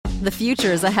The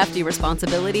future is a hefty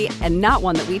responsibility and not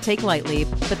one that we take lightly,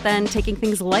 but then taking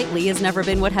things lightly has never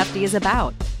been what Hefty is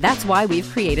about. That's why we've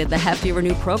created the Hefty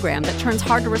Renew program that turns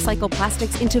hard-to-recycle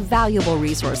plastics into valuable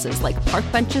resources like park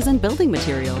benches and building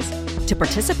materials. To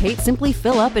participate, simply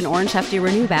fill up an orange Hefty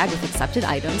Renew bag with accepted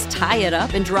items, tie it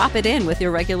up, and drop it in with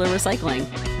your regular recycling.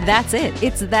 That's it.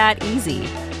 It's that easy.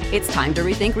 It's time to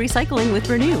rethink recycling with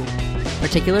Renew.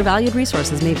 Particular valued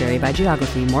resources may vary by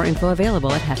geography. More info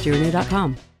available at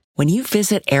heftyrenew.com. When you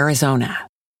visit Arizona,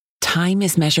 time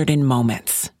is measured in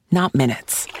moments, not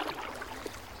minutes.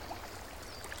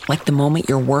 Like the moment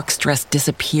your work stress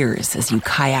disappears as you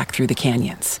kayak through the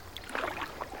canyons.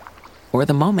 Or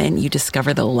the moment you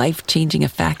discover the life-changing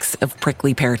effects of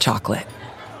prickly pear chocolate.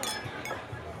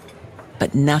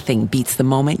 But nothing beats the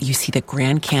moment you see the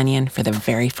Grand Canyon for the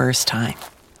very first time.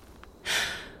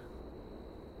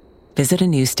 Visit a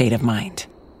new state of mind.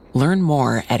 Learn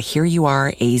more at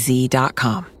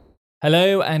hereyouareaz.com.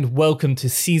 Hello and welcome to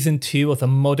Season 2 of the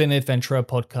Modern Adventurer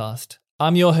podcast.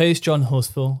 I'm your host, John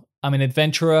Horsfall. I'm an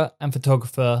adventurer and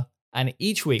photographer, and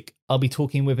each week I'll be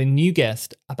talking with a new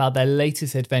guest about their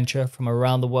latest adventure from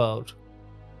around the world.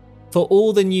 For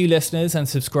all the new listeners and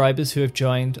subscribers who have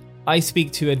joined, I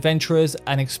speak to adventurers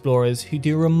and explorers who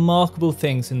do remarkable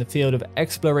things in the field of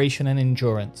exploration and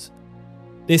endurance.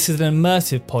 This is an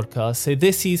immersive podcast, so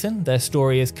this season their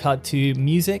story is cut to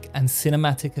music and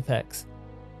cinematic effects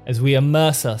as we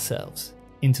immerse ourselves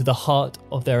into the heart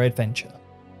of their adventure.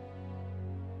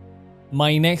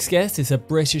 My next guest is a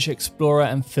British explorer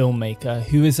and filmmaker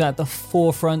who is at the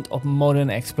forefront of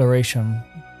modern exploration.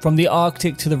 From the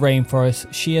Arctic to the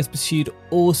rainforest, she has pursued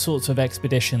all sorts of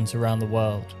expeditions around the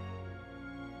world.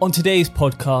 On today's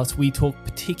podcast, we talk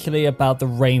particularly about the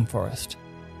rainforest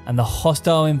and the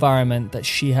hostile environment that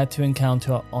she had to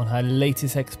encounter on her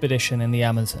latest expedition in the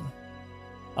Amazon.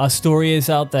 Our story is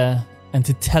out there, and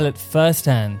to tell it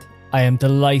firsthand, I am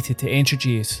delighted to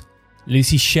introduce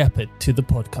Lucy Shepherd to the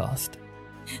podcast.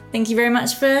 Thank you very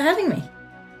much for having me.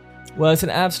 Well, it's an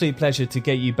absolute pleasure to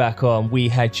get you back on. We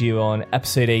had you on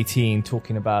episode 18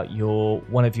 talking about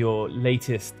one of your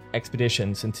latest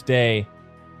expeditions, and today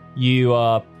you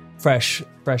are fresh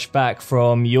back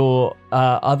from your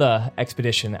other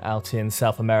expedition out in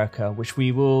South America, which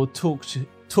we will talk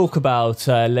about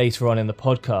later on in the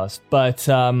podcast. But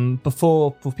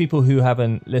for people who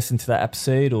haven't listened to that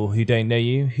episode or who don't know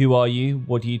you, who are you,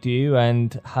 what do you do,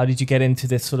 and how did you get into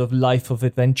this sort of life of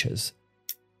adventures?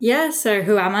 Yeah, so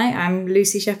who am I? I'm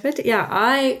Lucy Shepherd. Yeah,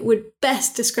 I would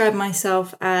best describe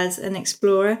myself as an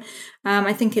explorer.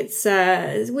 I think it's,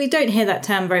 we don't hear that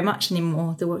term very much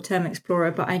anymore, the term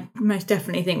explorer, but I most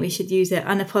definitely think we should use it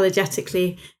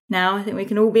unapologetically now. I think we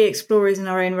can all be explorers in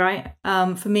our own right.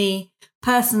 For me,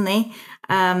 personally,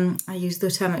 I use the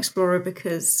term explorer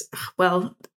because,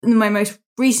 well, in my most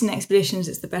recent expeditions,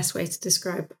 it's the best way to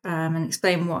describe and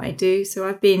explain what I do. So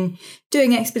I've been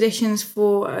doing expeditions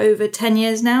for over 10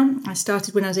 years now. I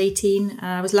started when I was 18.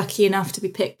 I was lucky enough to be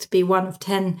picked to be one of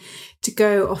 10 to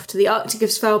go off to the Arctic of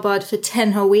Svalbard for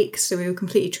 10 whole weeks. So we were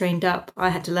completely trained up. I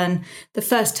had to learn the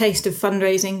first taste of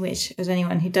fundraising, which, as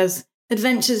anyone who does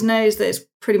adventures knows, that it's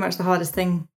pretty much the hardest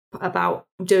thing about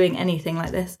doing anything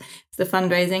like this. It's the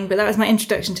fundraising. But that was my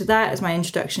introduction to that. It was my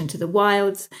introduction to the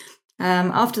wilds.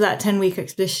 After that 10-week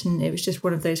expedition, it was just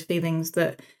one of those feelings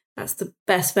that that's the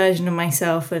best version of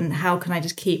myself, and how can I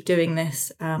just keep doing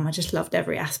this? I just loved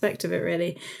every aspect of it,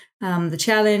 really. The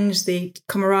challenge, the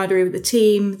camaraderie with the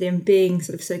team, them being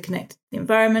sort of so connected to the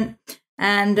environment.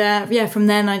 And from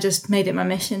then I just made it my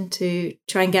mission to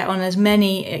try and get on as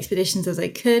many expeditions as I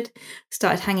could.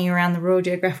 Started hanging around the Royal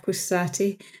Geographical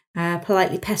Society,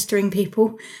 politely pestering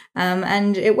people.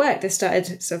 And it worked. I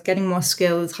started sort of getting more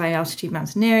skills, high altitude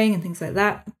mountaineering and things like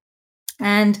that.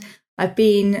 And I've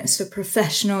been a sort of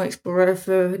professional explorer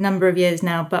for a number of years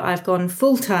now, but I've gone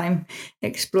full-time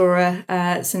explorer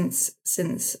since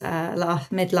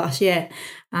mid last year.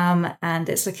 And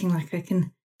it's looking like I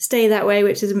can stay that way,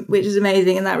 which is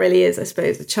amazing. And that really is, I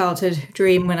suppose, a childhood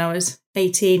dream when I was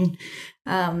 18,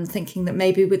 thinking that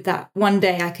maybe with that one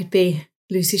day I could be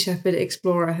Lucy Shepherd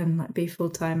explorer and like be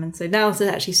full-time. And so now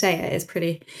to actually say it is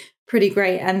pretty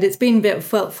great. And it's been a bit of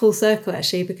full circle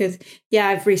actually, because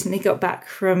I've recently got back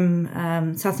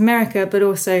from South America, but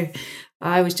also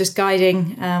I was just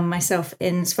guiding myself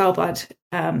in Svalbard,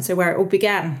 so where it all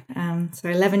began. So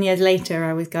 11 years later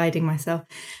I was guiding myself.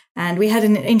 And we had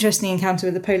an interesting encounter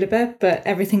with the polar bear, but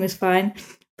everything was fine.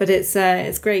 But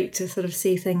it's great to sort of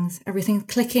see everything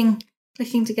clicking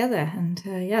together. And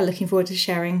looking forward to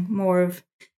sharing more of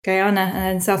Guyana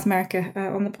and South America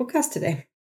on the podcast today.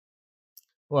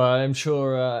 Well, I'm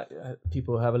sure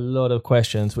people have a lot of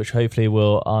questions, which hopefully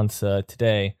we'll answer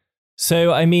today.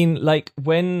 So, I mean, like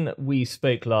when we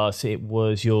spoke last, it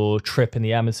was your trip in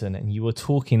the Amazon and you were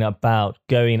talking about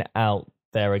going out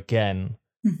there again,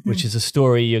 which is a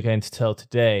story you're going to tell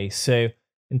today. So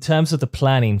in terms of the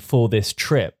planning for this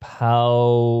trip,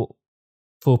 how,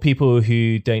 for people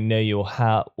who don't know you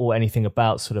or anything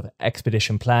about sort of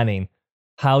expedition planning,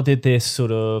 how did this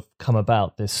sort of come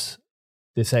about, this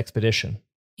expedition?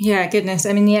 Yeah, goodness.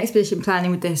 I mean, the expedition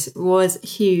planning with this was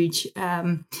huge.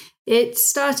 It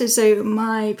started, so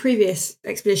my previous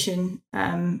expedition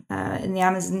in the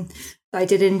Amazon that I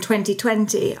did in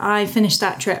 2020, I finished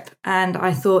that trip and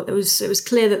I thought it was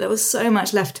clear that there was so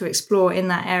much left to explore in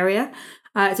that area.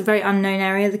 It's a very unknown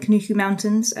area, the Kanuku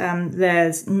Mountains.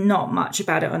 There's not much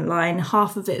about it online.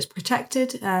 Half of it is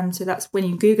protected. So that's when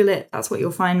you Google it, that's what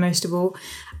you'll find most of all.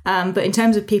 But in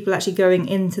terms of people actually going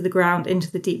into the ground,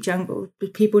 into the deep jungle,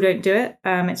 people don't do it.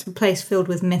 It's a place filled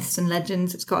with myths and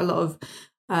legends. It's got a lot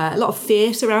of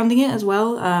fear surrounding it as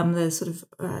well. There's sort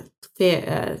of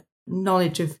fear,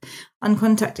 knowledge of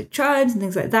uncontacted tribes and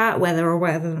things like that, whether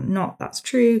or not that's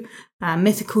true,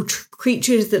 mythical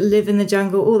creatures that live in the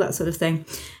jungle, all that sort of thing.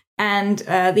 And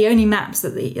the only maps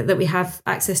that we have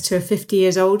access to are 50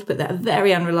 years old, but they're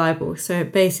very unreliable. So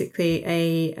basically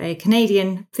a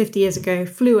Canadian 50 years ago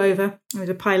flew over, he was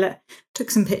a pilot, took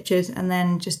some pictures and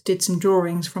then just did some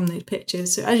drawings from those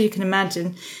pictures. So as you can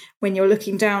imagine, when you're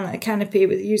looking down at a canopy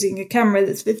with using a camera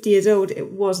that's 50 years old,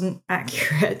 it wasn't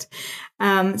accurate.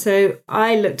 So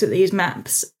I looked at these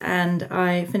maps and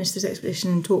I finished this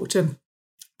expedition and talked to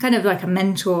kind of like a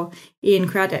mentor, Ian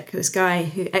Craddock, this guy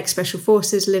who ex-Special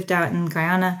Forces, lived out in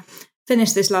Guyana,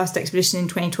 finished this last expedition in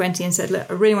 2020 and said, look,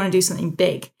 I really want to do something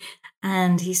big.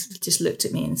 And he just looked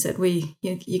at me and said, well,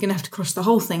 you're going to have to cross the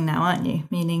whole thing now, aren't you?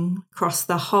 Meaning cross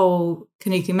the whole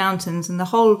Kanuku Mountains. And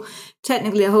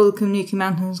technically the whole Kanuku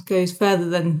Mountains goes further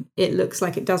than it looks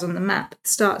like it does on the map. It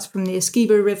starts from the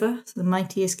Essequibo River, so the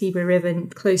mighty Essequibo River,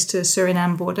 close to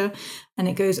Suriname border. And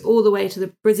it goes all the way to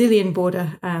the Brazilian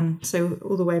border, so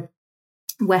all the way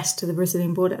west to the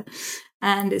Brazilian border.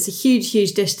 And it's a huge,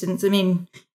 huge distance. I mean,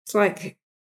 it's like...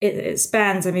 It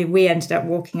spans, I mean, we ended up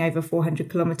walking over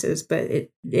 400 kilometers, but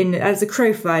as the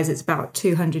crow flies, it's about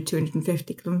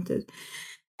 250 kilometers.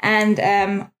 And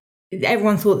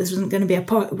everyone thought this wasn't going to be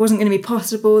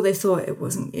possible. They thought it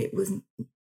was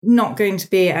not going to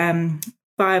be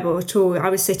viable at all. I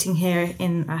was sitting here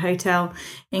in a hotel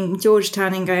in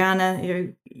Georgetown in Guyana. You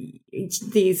know,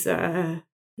 these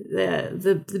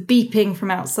the beeping from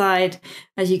outside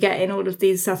as you get in all of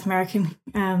these South American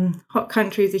hot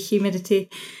countries, the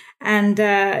humidity. And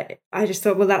I just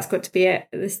thought, well, that's got to be it.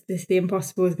 This the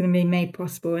impossible is going to be made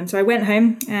possible. And so I went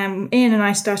home. Ian and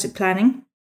I started planning.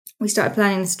 We started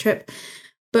planning this trip.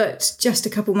 But just a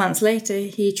couple months later,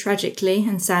 he tragically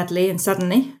and sadly and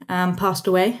suddenly passed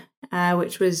away,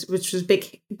 which was a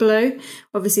big blow.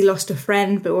 Obviously lost a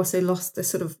friend, but also lost the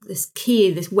sort of this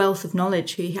wealth of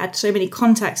knowledge. He had so many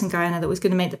contacts in Guyana that was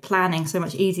going to make the planning so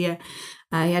much easier.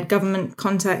 He had government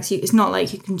contacts. It's not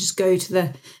like you can just go to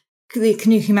the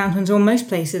Kanuku Mountains or most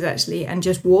places actually and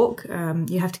just walk.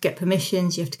 You have to get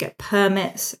permissions, you have to get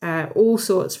permits, all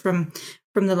sorts from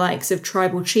the likes of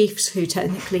tribal chiefs who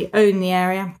technically own the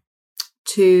area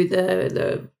to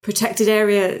the protected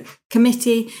area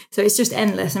committee. So it's just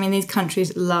endless. I mean, these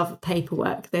countries love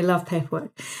paperwork. They love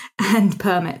paperwork and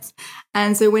permits.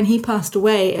 And so when he passed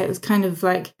away, it was kind of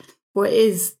like, what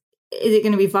is it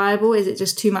going to be viable? Is it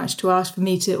just too much to ask for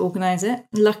me to organise it?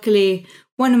 Luckily,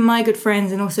 one of my good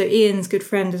friends and also Ian's good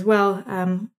friend as well,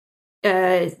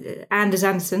 Anders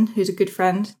Andersen, who's a good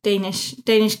friend, Danish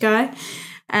guy,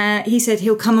 he said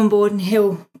he'll come on board and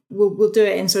we'll do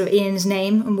it in sort of Ian's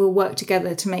name and we'll work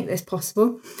together to make this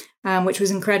possible, which was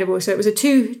incredible. So it was a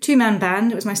two-man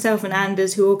band. It was myself and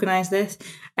Anders who organised this.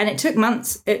 And it took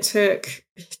months.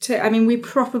 I mean, we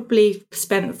probably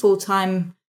spent full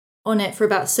time on it for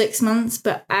about 6 months.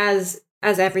 But as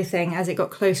everything, as it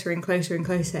got closer and closer and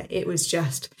closer, it was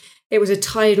a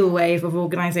tidal wave of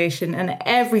organisation and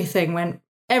everything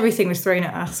was thrown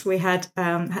at us. We had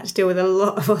to deal with a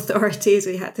lot of authorities.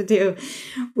 We had to deal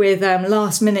with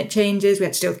last minute changes. We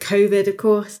had to deal with COVID, of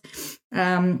course.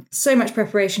 So much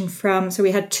preparation so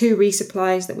we had 2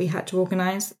 resupplies that we had to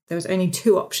organise. There was only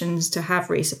 2 options to have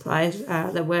resupplies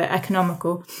that were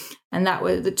economical. And that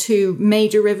were the 2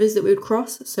 major rivers that we would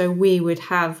cross. So we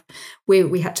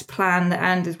had to plan that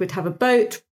Anders would have a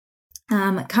boat,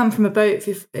 come from a boat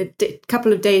for a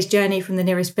couple of days' journey from the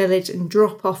nearest village and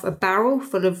drop off a barrel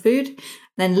full of food,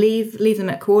 then leave them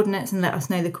at coordinates and let us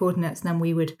know the coordinates, and then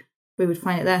we would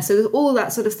find it there. So there's all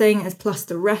that sort of thing, as plus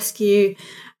the rescue,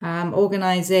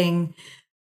 organising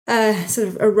sort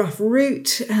of a rough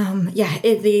route.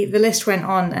 The list went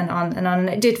on and on and on. And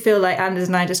it did feel like Anders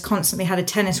and I just constantly had a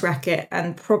tennis racket,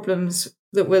 and problems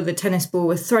that were the tennis ball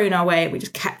were thrown our way. We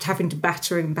just kept having to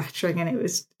battering. And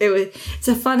it's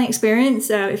a fun experience.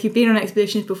 If you've been on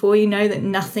expeditions before, you know that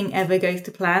nothing ever goes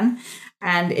to plan.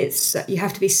 And you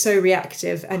have to be so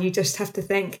reactive, and you just have to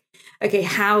think, okay,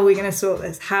 how are we going to sort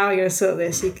this? How are we going to sort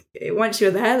this? Once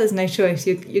you're there, there's no choice.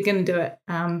 You're going to do it.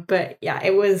 But yeah,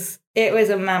 it was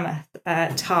a mammoth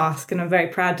task, and I'm very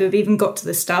proud to have even got to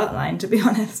the start line, to be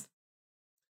honest.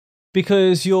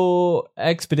 Because your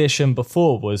expedition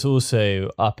before was also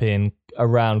up in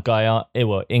Guyana.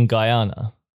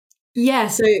 Yeah,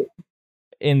 so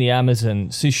in the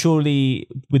Amazon. So surely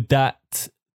with that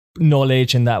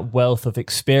knowledge and that wealth of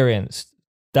experience,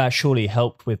 that surely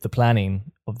helped with the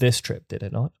planning of this trip, did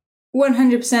it not?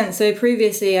 100%. So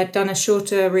previously I'd done a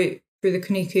shorter route through the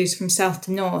Kanukus from south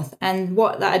to north. And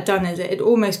what that had done is it had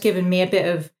almost given me a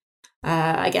bit of,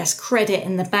 credit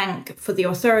in the bank for the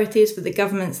authorities, for the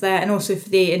governments there, and also for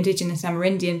the indigenous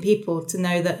Amerindian people to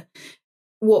know that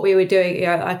what we were doing,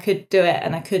 I could do it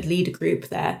and I could lead a group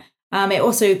there. It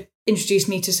also introduced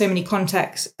me to so many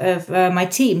contacts of my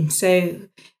team. So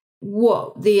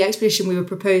what the expedition we were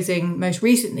proposing most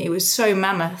recently was so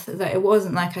mammoth that it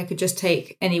wasn't like I could just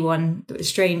take anyone that was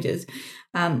strangers.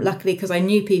 Luckily, because I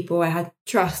knew people, I had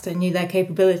trust, I knew their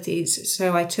capabilities.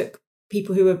 So I took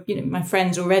people who were, my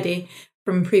friends already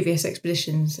from previous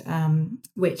expeditions,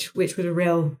 which was a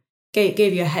real, gave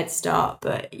you a head start.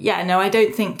 But yeah, no, I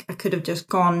don't think I could have just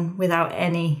gone without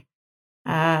any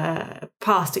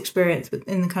past experience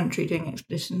in the country doing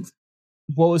expeditions.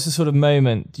 What was the sort of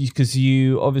moment? Because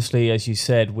you obviously, as you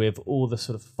said, with all the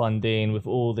sort of funding, with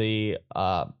all the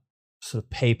sort of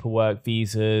paperwork,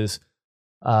 visas,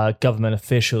 government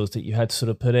officials that you had to sort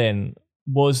of put in,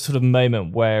 what was the sort of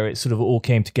moment where it sort of all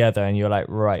came together and you're like,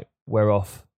 right, we're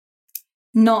off?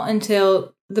 Not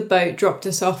until the boat dropped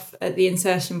us off at the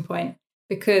insertion point,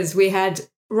 because we had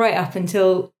right up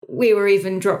until we were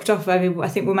even dropped off. I mean, I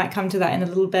think we might come to that in a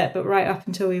little bit, but right up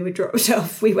until we were dropped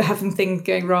off, we were having things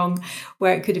going wrong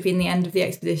where it could have been the end of the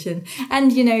expedition.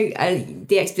 And,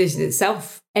 the expedition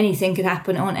itself, anything could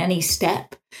happen on any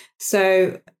step.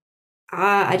 So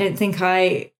I don't think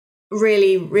I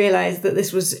really realised that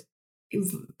this was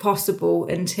possible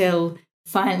until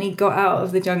finally got out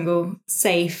of the jungle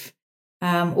safe,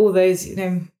 all those,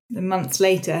 the months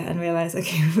later, and realised,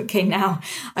 okay, now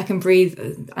I can breathe.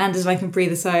 Anders and I can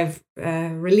breathe a sigh of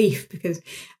relief, because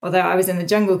although I was in the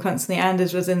jungle constantly,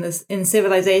 Anders was in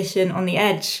civilization on the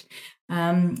edge,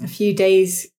 a few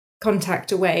days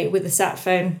contact away with a sat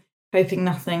phone, hoping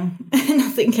nothing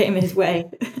came his way.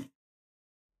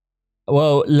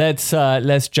 Well,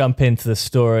 let's jump into the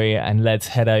story and let's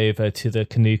head over to the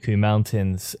Kanuku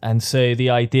Mountains. And so the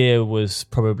idea was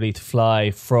probably to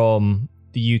fly from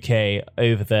the UK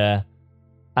over there,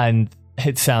 and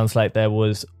it sounds like there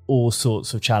was all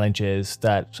sorts of challenges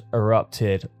that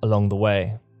erupted along the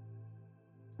way.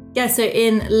 Yeah, so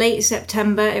in late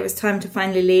September, it was time to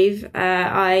finally leave.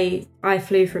 I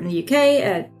flew from the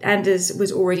UK. Anders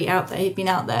was already out there. He'd been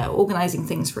out there organising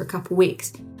things for a couple of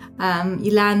weeks.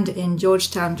 You land in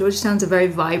Georgetown. Georgetown's a very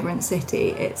vibrant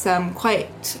city. It's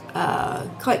quite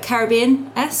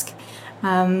Caribbean-esque.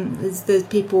 There's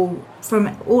people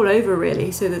from all over,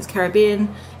 really. So there's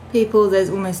Caribbean people. There's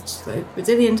almost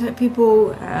Brazilian type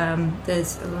people.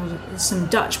 There's some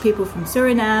Dutch people from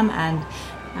Suriname,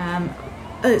 and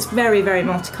it's very, very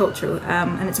multicultural.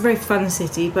 And it's a very fun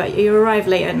city. But you arrive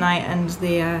late at night, and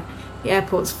the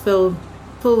airport's full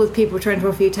with people trying to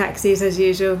offer you taxis as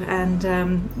usual, and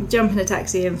jump in a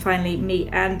taxi and finally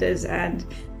meet Anders. And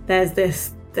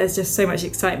there's just so much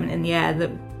excitement in the air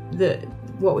that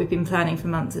what we've been planning for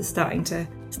months is starting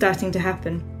to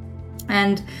happen.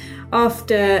 And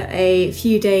after a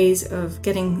few days of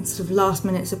getting sort of last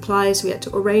minute supplies, we had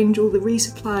to arrange all the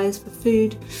resupplies for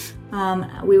food.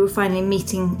 We were finally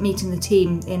meeting the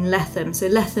team in Lethem. So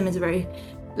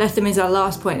Lethem is our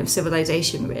last point of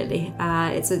civilization, really.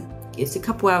 It's a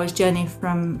couple hours journey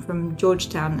from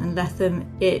Georgetown, and Lethem,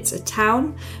 it's a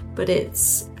town, but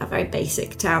it's a very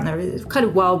basic town. There is kind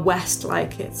of Wild West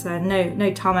like. It's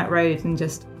no tarmac roads and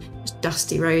just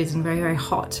dusty roads and very, very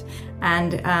hot.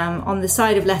 And on the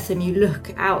side of Lethem, you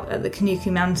look out at the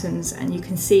Kanuku Mountains and you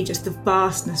can see just the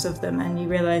vastness of them, and you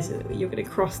realise that you're going to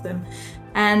cross them.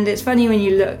 And it's funny when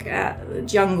you look at the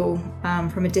jungle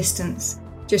from a distance,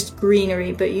 just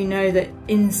greenery, but you know that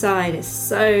inside it's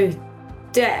so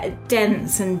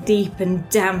dense and deep and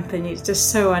damp, and it's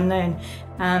just so unknown.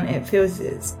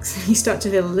 You start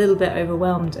to feel a little bit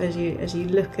overwhelmed as you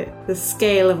look at the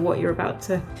scale of what you're about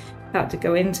to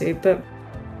go into. But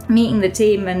meeting the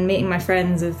team and meeting my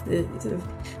friends of the sort of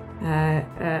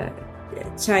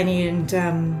Chinese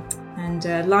and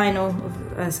Lionel,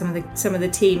 some of the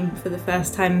team for the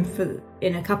first time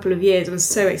in a couple of years, was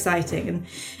so exciting. And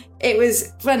it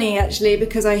was funny actually,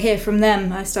 because I hear from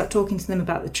them, I start talking to them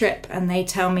about the trip, and they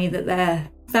tell me that their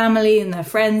family and their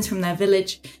friends from their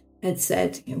village had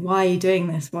said, why are you doing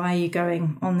this? Why are you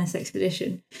going on this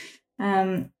expedition?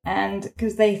 And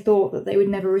because they thought that they would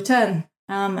never return.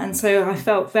 And so I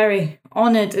felt very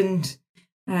honoured and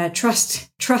trusted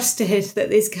that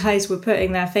these guys were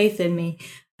putting their faith in me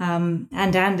and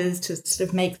Anders to sort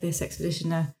of make this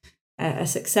expedition a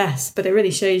success. But it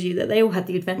really shows you that they all had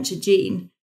the adventure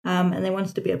gene, and they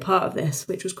wanted to be a part of this,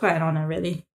 which was quite an honour,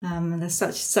 really. And they're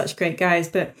such great guys.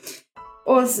 But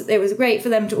it was great for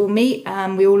them to all meet.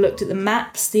 We all looked at the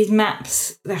maps. These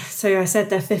maps, so I said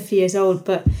they're 50 years old,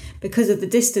 but because of the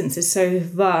distance is so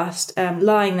vast,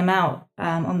 lying them out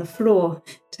on the floor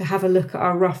to have a look at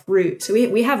our rough route. So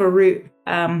we have a route,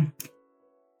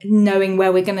 knowing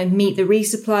where we're going to meet the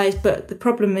resupplies, but the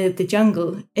problem with the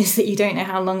jungle is that you don't know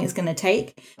how long it's going to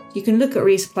take. You can look at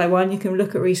resupply 1, you can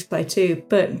look at resupply 2,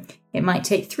 but it might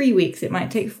take 3 weeks, it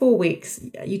might take 4 weeks.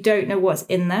 You don't know what's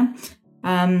in there.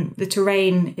 The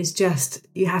terrain is just,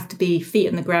 you have to be feet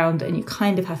on the ground, and you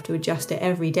kind of have to adjust it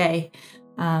every day.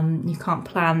 You can't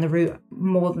plan the route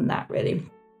more than that, really.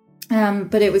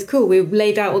 But it was cool. We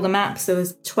laid out all the maps. There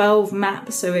was 12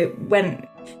 maps, so it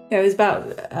was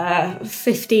about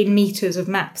 15 meters of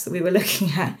maps that we were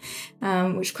looking at,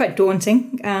 which was quite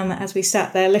daunting as we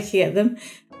sat there looking at them.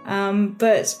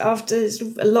 But after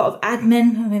a lot of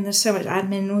admin, there's so much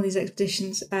admin in all these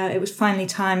expeditions, it was finally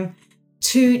time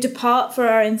to depart for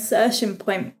our insertion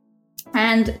point.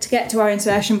 And to get to our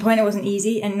insertion point, it wasn't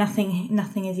easy, and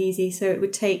nothing is easy. So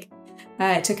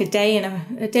it took a day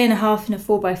and a half in a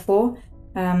 4x4,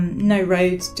 no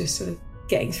roads, just sort of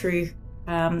getting through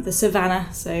the savannah.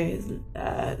 So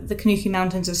the Kanuku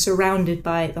Mountains are surrounded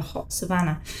by the hot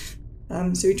savannah.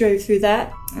 So we drove through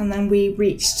that, and then we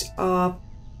reached the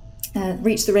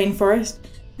rainforest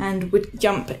and would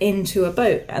jump into a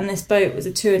boat. And this boat was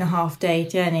a 2.5 day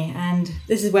journey, and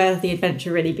this is where the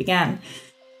adventure really began.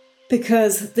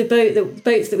 Because the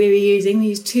boats that we were using, we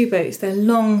used 2 boats. They're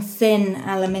long, thin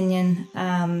aluminium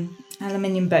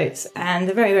boats, and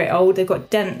they're very, very old. They've got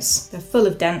dents. They're full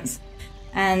of dents,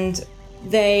 and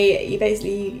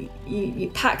you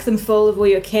pack them full of all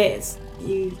your kits.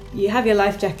 You have your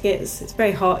life jackets. It's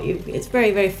very hot. It's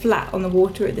very, very flat on the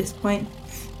water at this point,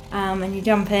 and you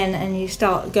jump in and you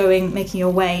start making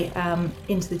your way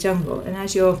into the jungle. And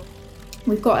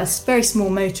we've got a very small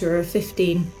motor, a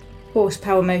 15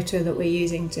 horsepower motor that we're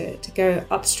using to go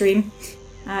upstream.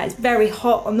 It's very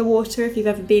hot on the water. If you've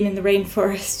ever been in the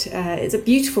rainforest, it's a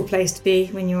beautiful place to be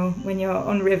when you're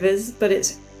on rivers, but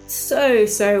it's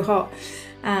so hot.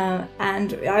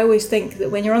 And I always think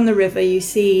that when you're on the river, you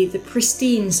see the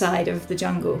pristine side of the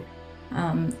jungle.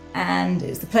 And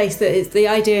it's the place that is the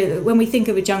idea that when we think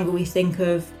of a jungle, we think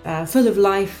of full of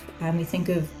life, and we think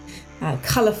of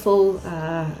colourful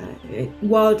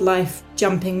wildlife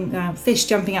fish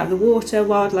jumping out of the water,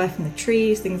 wildlife in the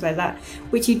trees, things like that,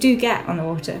 which you do get on the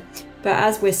water. But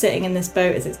as we're sitting in this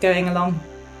boat, as it's going along,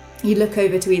 you look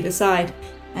over to either side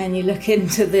and you look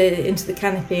into the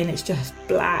canopy, and it's just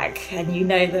black, and you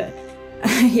know that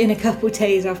in a couple of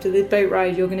days after the boat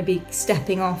ride, you're going to be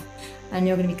stepping off and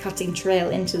you're going to be cutting trail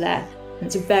into there. And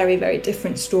it's a very, very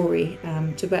different story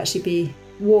to actually be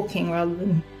walking rather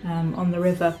than on the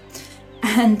river.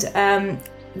 And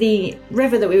the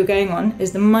river that we were going on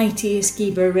is the mighty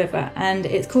Esquibo River, and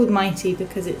it's called mighty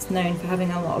because it's known for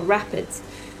having a lot of rapids.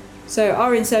 So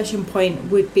our insertion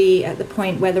point would be at the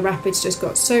point where the rapids just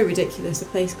got so ridiculous, a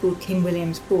place called King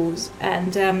William's Falls.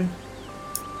 And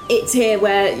it's here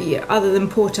where, other than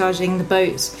portaging the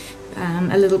boats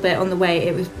a little bit on the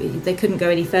way, they couldn't go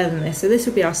any further than this. So this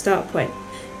would be our start point.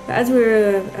 But as we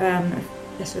were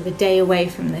sort of a day away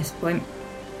from this point,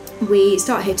 we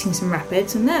start hitting some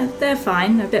rapids, and they're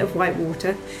fine, a bit of white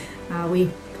water. We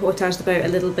portage the boat a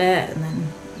little bit and then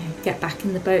get back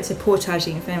in the boat. So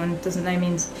portaging, if anyone doesn't know,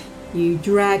 means you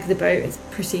drag the boat. It's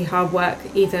pretty hard work,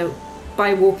 either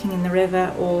by walking in the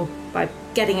river or by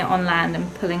getting it on land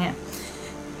and pulling it.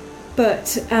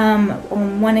 But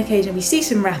on one occasion we see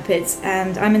some rapids,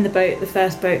 and I'm in the boat, the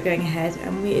first boat going ahead,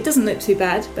 and it doesn't look too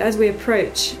bad, but as we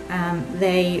approach,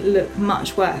 they look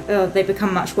much worse. They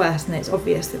become much worse, and it's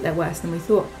obvious that they're worse than we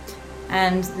thought.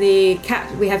 And we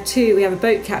have a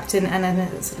boat captain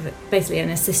and basically an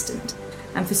assistant.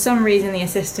 And for some reason, the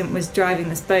assistant was driving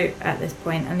this boat at this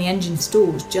point, and the engine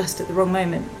stalls just at the wrong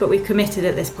moment. But we've committed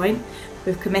at this point.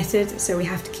 We've committed, so we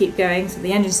have to keep going. So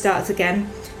the engine starts again.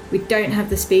 We don't have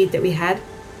the speed that we had.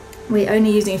 We're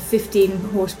only using a 15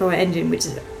 horsepower engine, which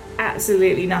is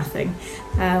absolutely nothing.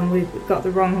 We've got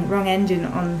the wrong engine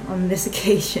on this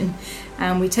occasion.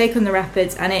 We take on the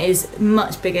rapids, and it is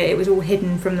much bigger. It was all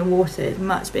hidden from the water. It's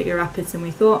much bigger rapids than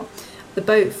we thought. The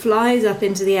boat flies up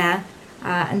into the air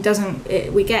and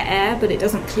we get air, but it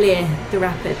doesn't clear the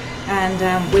rapid,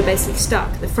 and we're basically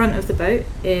stuck. The front of the boat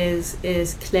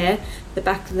is clear. The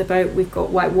back of the boat, we've got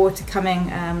white water coming.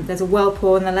 There's a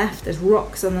whirlpool on the left. There's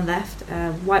rocks on the left.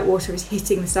 White water is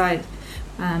hitting the side.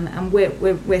 And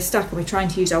we're stuck, and we're trying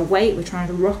to use our weight. We're trying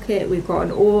to rock it. We've got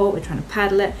an oar. We're trying to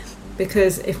paddle it,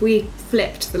 because if we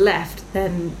flip to the left,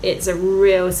 then it's a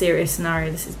real serious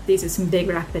scenario. These are some big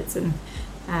rapids, and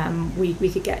we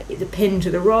could get either pinned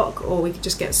to the rock, or we could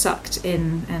just get sucked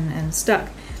in and stuck.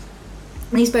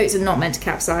 These boats are not meant to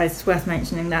capsize. It's worth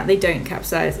mentioning that they don't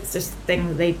capsize. It's just a thing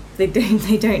that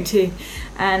they don't do.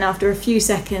 And after a few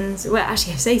seconds, well,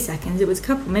 actually I say seconds, it was a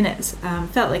couple of minutes.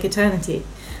 Felt like eternity.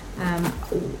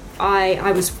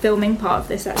 I was filming part of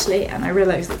this actually, and I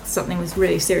realised that something was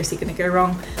really seriously going to go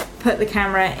wrong. Put the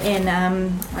camera in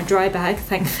my dry bag,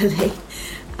 thankfully,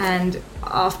 and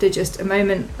after just a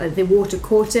moment, the water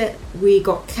caught it. We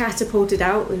got catapulted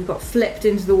out. We got flipped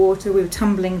into the water. We were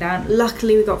tumbling down.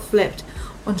 Luckily, we got flipped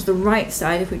onto the right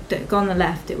side. If we'd gone the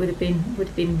left, it would have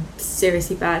been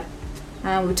seriously bad.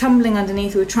 We were tumbling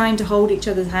underneath. We were trying to hold each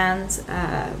other's hands.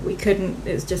 We couldn't.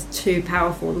 It was just too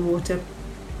powerful, the water.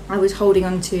 I was holding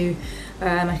onto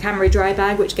my camera dry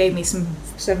bag, which gave me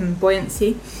some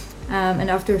buoyancy. And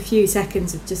after a few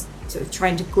seconds of just sort of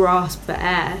trying to grasp for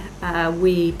air,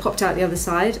 we popped out the other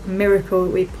side. A miracle,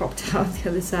 we popped out the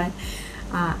other side.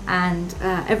 And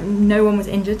no one was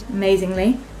injured,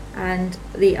 amazingly. And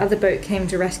the other boat came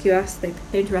to rescue us. They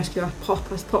came to rescue us,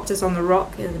 popped us on the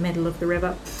rock in the middle of the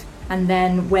river, and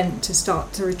then went to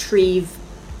start to retrieve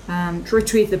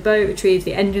the boat, retrieve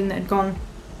the engine that had gone,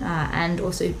 and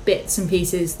also bits and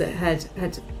pieces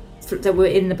that were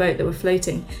in the boat that were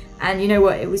floating. And you know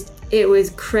what? It was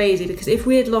crazy, because if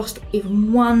we had lost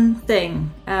even one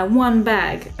thing, one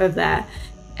bag of that,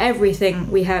 everything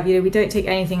we have, we don't take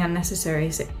anything unnecessary,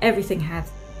 so everything had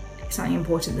something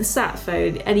important. The sat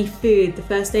phone, any food, the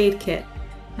first aid kit,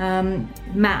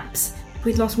 maps. If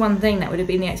we'd lost one thing, that would have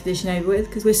been the expedition over with,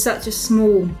 because we're such a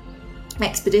small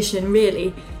expedition,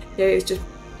 really. It was just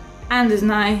Anders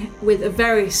and I, with a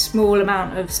very small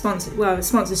amount of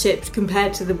sponsorship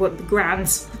compared to the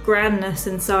grandness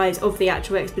and size of the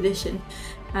actual expedition.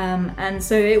 And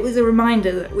so it was a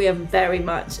reminder that we are very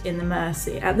much at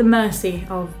the mercy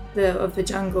of the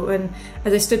jungle. And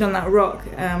as I stood on that rock,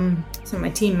 some of my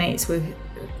teammates were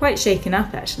quite shaken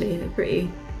up, actually. They're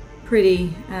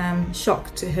pretty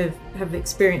shocked to have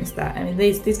experienced that. I mean,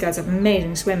 these guys are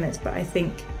amazing swimmers, but I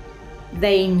think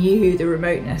they knew the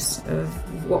remoteness of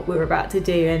what we were about to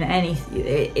do, and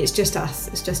it's just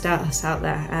us out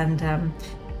there, and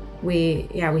we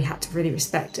had to really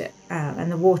respect it, and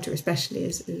the water especially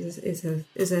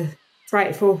is a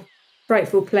frightful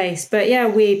place. But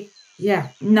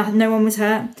no one was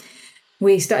hurt.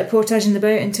 We started portaging the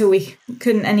boat until we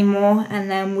couldn't anymore,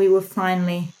 and then we were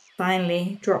finally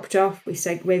dropped off. We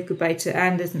waved goodbye to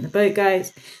Anders and the boat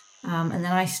guys, and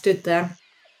then I stood there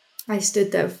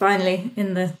finally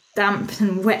in the damp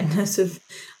and wetness of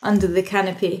under the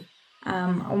canopy.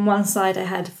 On one side I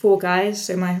had 4 guys,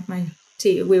 so my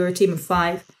team, we were a team of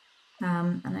 5,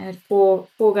 and I had four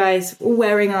guys all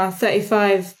wearing our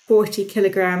 35-40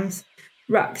 kilograms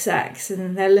rucksacks,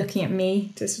 and they're looking at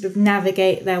me to sort of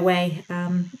navigate our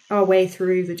way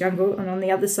through the jungle. And on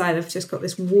the other side I've just got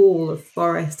this wall of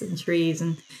forest and trees,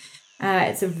 and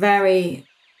it's a very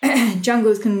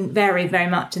jungles can vary very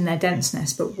much in their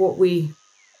denseness, but what we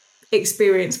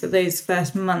experienced for those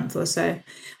first month or so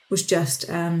was just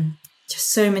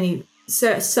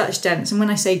such dense. And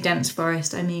when I say dense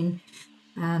forest, I mean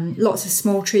lots of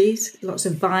small trees, lots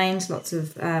of vines, lots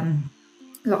of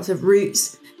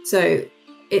roots. So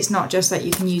it's not just that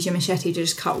you can use your machete to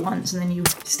just cut once and then you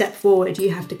step forward.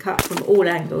 You have to cut from all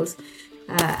angles,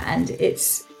 and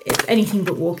it's anything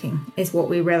but walking is what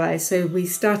we realised. So we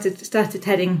started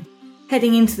heading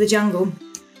into the jungle,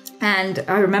 and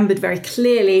I remembered very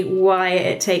clearly why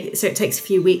it takes a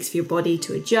few weeks for your body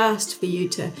to adjust, for you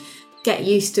to get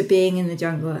used to being in the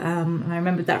jungle. And I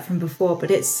remembered that from before,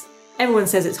 but everyone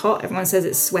says it's hot, everyone says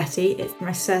it's sweaty, it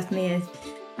most certainly is.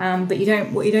 But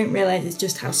what you don't realise is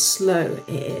just how slow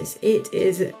it is.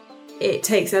 It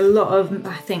takes a lot of,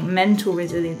 I think, mental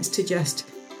resilience to just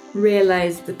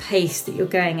realise the pace that you're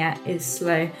going at is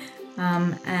slow,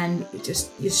 and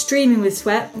you're streaming with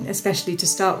sweat, especially to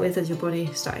start with, as your body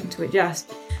is starting to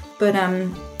adjust. But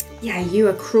you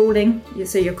are crawling.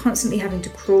 So you're constantly having to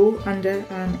crawl under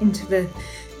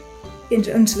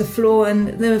into the floor,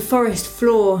 and the forest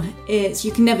floor is,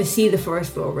 you can never see the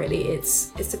forest floor really.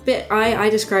 It's a bit, I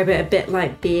describe it a bit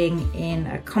like being in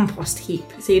a compost heap.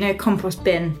 So compost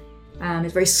bin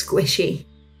is very squishy,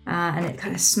 and it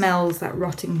kind of smells, that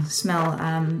rotting smell,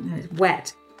 and it's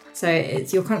wet. So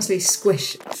you're constantly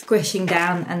squishing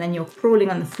down, and then you're crawling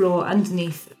on the floor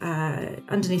underneath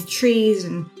trees,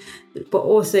 but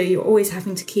also you're always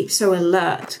having to keep so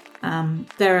alert.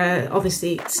 There are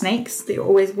obviously snakes that you're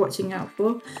always watching out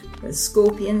for. There's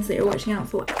scorpions that you're watching out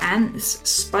for. Ants,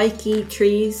 spiky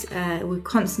trees. We're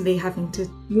constantly having to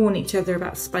warn each other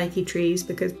about spiky trees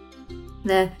because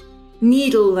they're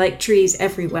needle-like trees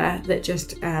everywhere that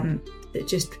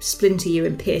just splinter you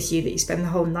and pierce you, that you spend the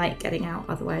whole night getting out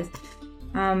otherwise.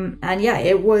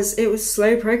 It was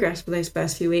slow progress for those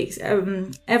first few weeks.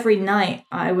 Every night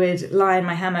I would lie in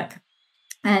my hammock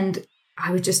and I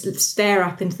would just stare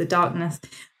up into the darkness,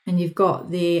 and you've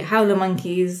got the howler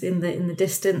monkeys in the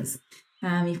distance.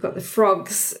 You've got the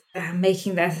frogs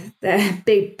making their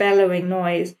big bellowing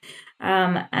noise,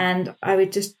 and I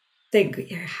would just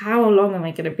think, how long am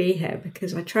I going to be here?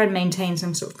 Because I tried to maintain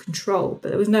some sort of control, but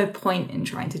there was no point in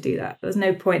trying to do that. There was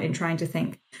no point in trying to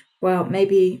think, well,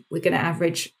 maybe we're going to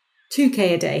average 2K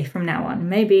a day from now on.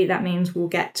 Maybe that means we'll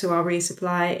get to our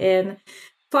resupply in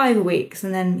 5 weeks,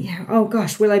 and then, oh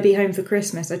gosh, will I be home for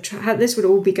Christmas? This would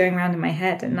all be going around in my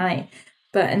head at night.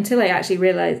 But until I actually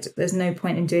realised there's no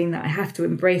point in doing that, I have to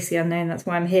embrace the unknown, that's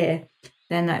why I'm here,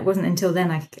 then it wasn't until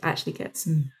then I could actually get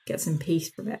some peace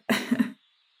from it.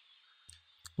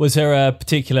 Was there a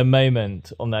particular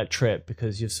moment on that trip?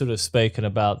 Because you've sort of spoken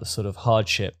about the sort of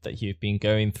hardship that you've been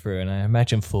going through, and I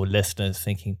imagine for listeners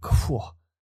thinking, "Whew."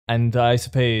 And I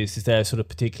suppose, is there a sort of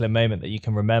particular moment that you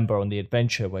can remember on the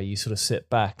adventure where you sort of sit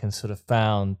back and sort of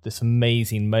found this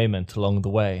amazing moment along the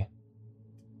way?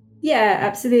 Yeah,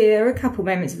 absolutely. There were a couple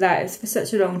moments of that. It's for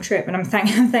such a long trip, and I'm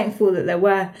thankful that there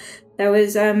were. There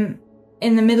was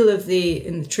in the middle of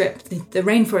the trip, the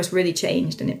rainforest really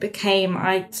changed, and it became,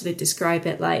 I sort of describe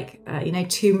it like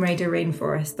Tomb Raider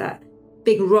rainforest, that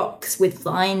big rocks with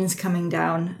vines coming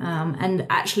down, and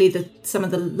actually some of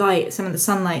the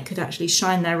sunlight could actually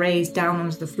shine their rays down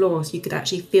onto the floor, so you could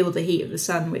actually feel the heat of the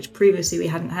sun, which previously we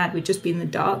hadn't had. We'd just been in the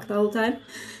dark the whole time.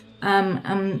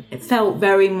 It felt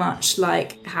very much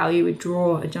like how you would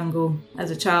draw a jungle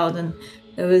as a child, and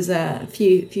there was a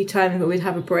few times where we'd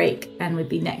have a break and we'd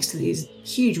be next to these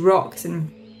huge rocks,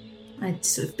 and I'd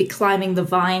sort of be climbing the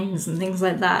vines and things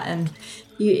like that, and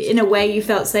in a way you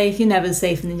felt safe. You're never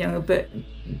safe in the jungle, but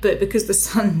because the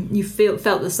sun,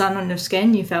 felt the sun on your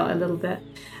skin, you felt a little bit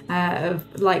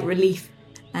of light relief.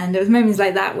 And there was moments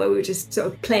like that where we were just sort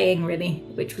of playing, really,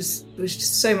 which was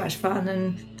just so much fun.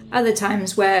 And other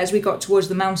times where, as we got towards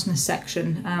the mountainous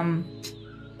section,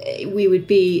 it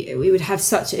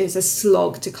was a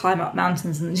slog to climb up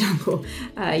mountains in the jungle.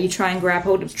 You try and grab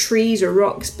hold of trees or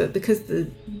rocks, but because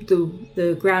the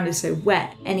ground is so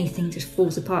wet, anything just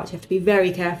falls apart. You have to be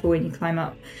very careful when you climb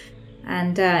up,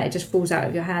 and it just falls out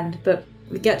of your hand. But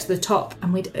we get to the top,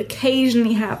 and we'd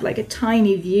occasionally have like a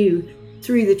tiny view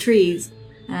through the trees,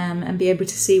 and be able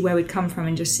to see where we'd come from,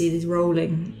 and just see these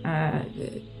rolling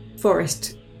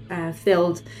forest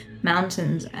filled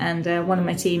mountains. And one of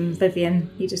my team, Vivian,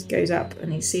 he just goes up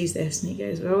and he sees this and he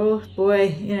goes, oh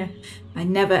boy, I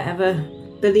never ever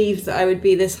believed that I would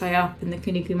be this high up in the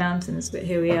Kanuku mountains, but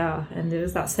here we are. And there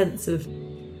was that sense of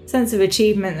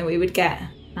achievement that we would get.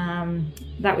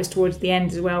 That was towards the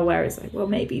end as well, where it's like, well,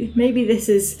 maybe this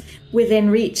is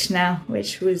within reach now,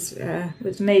 which was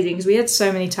amazing, because we had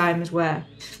so many times where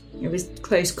it was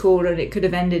close call and it could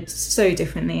have ended so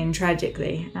differently and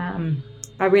tragically.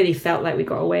 I really felt like we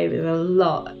got away with a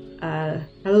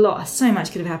lot. So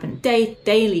much could have happened.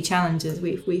 Daily challenges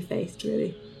we faced,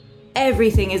 really.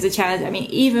 Everything is a challenge. I mean,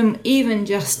 even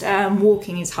just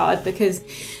walking is hard, because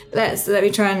let me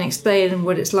try and explain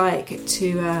what it's like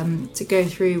to go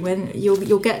through when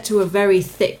you'll get to a very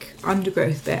thick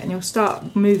undergrowth bit and you'll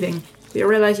start moving, but you'll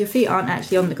realise your feet aren't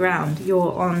actually on the ground.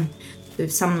 You're on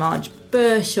some large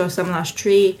bush or some large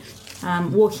tree,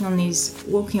 walking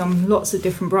on lots of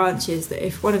different branches, that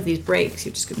if one of these breaks,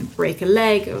 you're just going to break a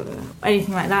leg or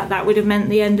anything like that. That would have meant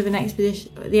the end of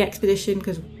the expedition,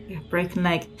 because broken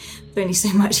leg, there's only so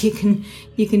much you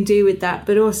can do with that.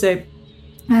 But also,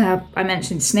 I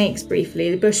mentioned snakes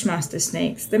briefly. The bushmaster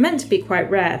snakes, they're meant to be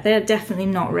quite rare. They're definitely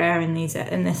not rare in this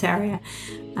area.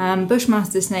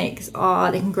 Bushmaster snakes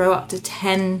they can grow up to they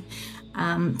can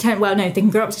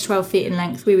grow up to 12 feet in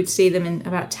length. We would see them in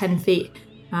about 10 feet.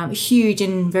 Huge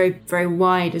and very, very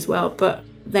wide as well. But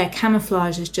their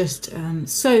camouflage is just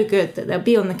so good that they'll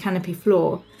be on the canopy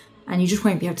floor and you just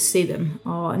won't be able to see them,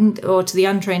 or to the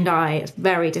untrained eye, it's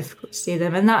very difficult to see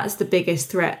them. And that's the biggest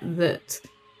threat that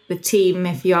the team,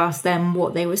 if you ask them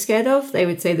what they were scared of, they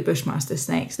would say the bushmaster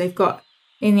snakes. They've got,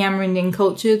 in the Amerindian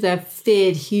culture, they're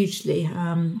feared hugely.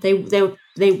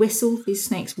 They whistle, these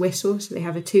snakes whistle, so they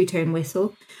have a two-tone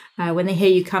whistle. When they hear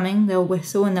you coming, they'll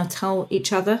whistle and they'll tell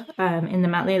each other in the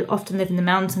mountain. They often live in the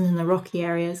mountains and the rocky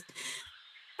areas.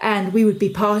 And we would be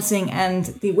passing and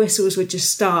the whistles would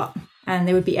just start and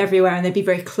they would be everywhere and they'd be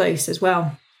very close as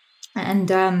well. And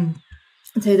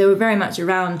so they were very much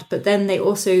around, but then they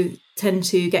also tend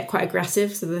to get quite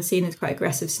aggressive. So they're seen as quite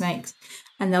aggressive snakes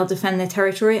and they'll defend their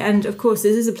territory. And of course,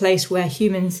 this is a place where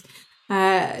humans,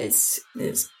 it's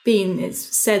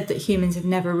said that humans have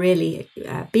never really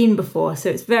been before. So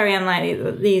it's very unlikely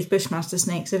that these bushmaster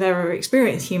snakes have ever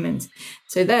experienced humans.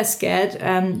 So they're scared.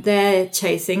 They're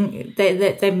chasing.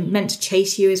 They're meant to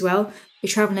chase you as well. They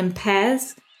travel in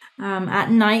pairs. At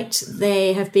night,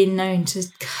 they have been known to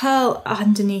curl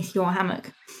underneath your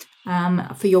hammock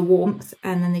for your warmth,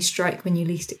 and then they strike when you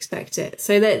least expect it.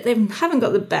 So they haven't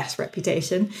got the best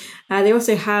reputation. They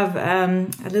also have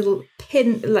a little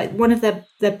pin, like one of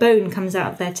their bone comes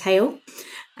out of their tail,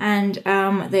 and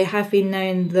they have been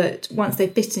known that once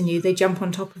they've bitten you, they jump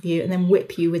on top of you and then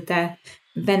whip you with their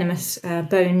venomous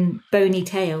bony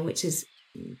tail, which is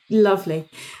lovely.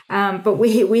 But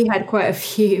we had quite a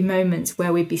few moments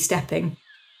where we'd be stepping.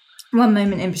 One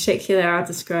moment in particular I'll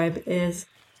describe is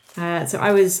so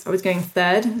I was going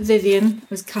third. Vivian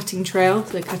was cutting trail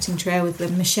with the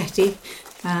machete,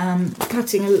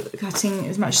 cutting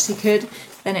as much as he could.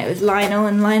 Then it was Lionel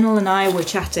and I were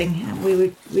chatting.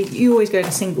 And you always go in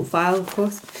a single file, of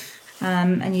course,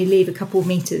 and you leave a couple of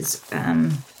meters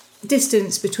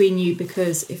distance between you,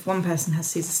 because if one person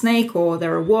sees a snake or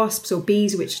there are wasps or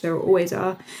bees, which there always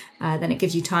are, then it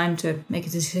gives you time to make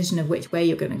a decision of which way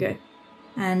you're going to go.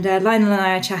 And Lionel and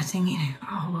I are chatting,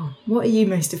 what are you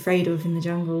most afraid of in the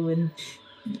jungle? And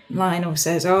Lionel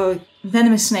says,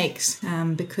 venomous snakes,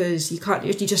 because you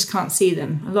just can't see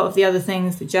them. A lot of the other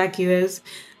things, the jaguars,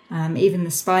 even the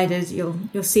spiders, you'll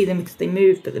see them because they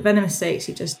move, but the venomous snakes,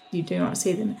 you do not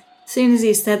see them. As soon as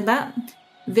he said that,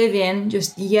 Vivian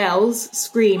just yells,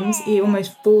 screams, he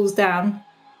almost falls down.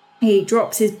 He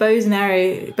drops his bow and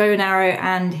arrow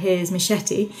and his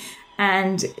machete,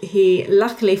 and he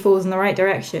luckily falls in the right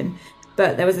direction.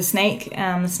 But there was a snake,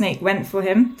 the snake went for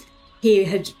him. He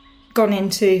had gone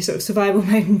into sort of survival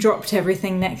mode and dropped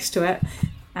everything next to it,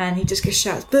 and he just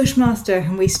shouts, "Bushmaster!"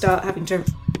 And we start having to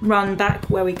run back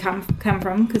where we come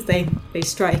from, because they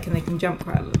strike and they can jump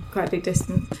quite a big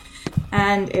distance.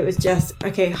 And it was just,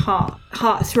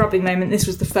 heart-throbbing moment. This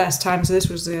was the first time, so this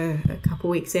was a couple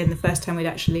of weeks in, the first time we'd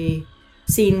actually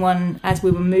seen one as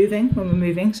when we were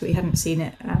moving, so we hadn't seen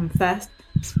it first.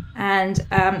 And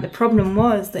the problem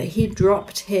was that he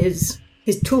dropped his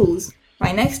tools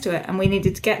right next to it, and we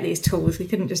needed to get these tools. We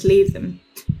couldn't just leave them.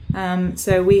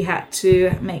 So we had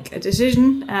to make a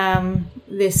decision.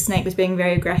 This snake was being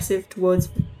very aggressive towards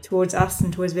us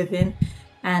and towards Vivian.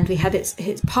 And we had its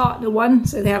partner one,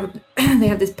 so they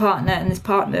have this partner, and this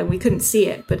partner, we couldn't see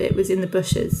it, but it was in the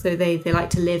bushes. So they like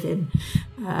to live in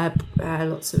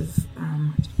lots of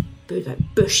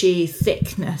like bushy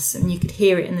thickness, and you could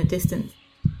hear it in the distance,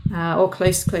 or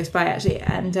close by actually.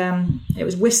 And it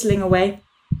was whistling away,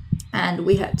 and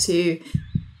we had to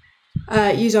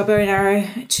use our bow and arrow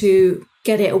to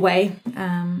get it away,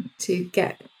 to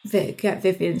get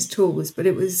Vivian's tools. But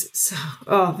it was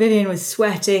Vivian was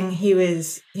sweating. He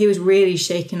was really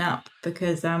shaken up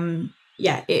because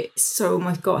it so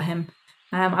almost got him.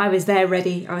 I was there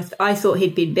ready. I thought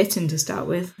he'd been bitten to start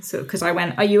with, so because I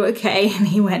went, "Are you okay?" And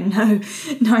he went, No,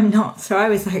 I'm not." So I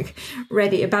was like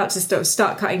ready, about to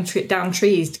start cutting down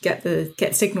trees to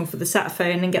get signal for the sat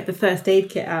phone and get the first aid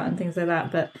kit out and things like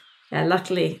that. But yeah,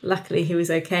 luckily he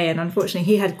was okay. And unfortunately,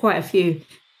 he had quite a few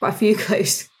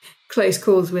close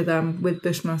calls with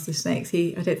bushmaster snakes.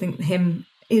 He's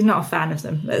not a fan of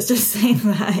them. Let's just say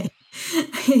that.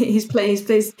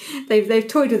 They've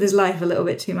toyed with his life a little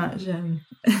bit too much.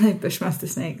 Bushmaster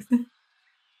snakes.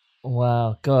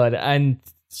 Wow, God, and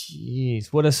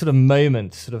geez, what a sort of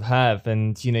moment to sort of have.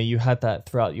 And you had that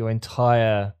throughout your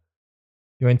entire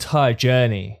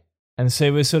journey. And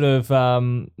so we're sort of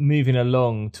moving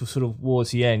along to sort of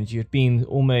towards the end. You'd been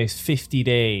almost 50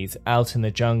 days out in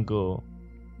the jungle,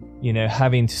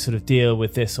 having to sort of deal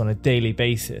with this on a daily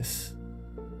basis.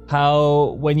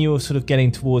 How, when you were sort of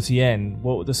getting towards the end,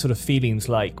 what were the sort of feelings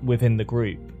like within the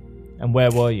group, and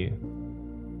where were you?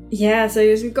 Yeah, so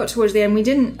as we got towards the end,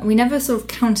 we never sort of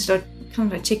counted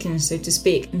kind of like chickens, so to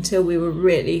speak, until we were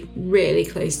really, really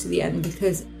close to the end,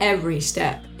 because every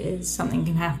step is something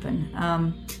can happen.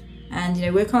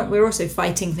 And we're also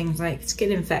fighting things like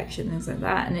skin infection, things like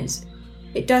that, and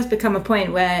it does become a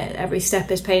point where every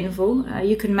step is painful.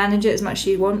 You can manage it as much as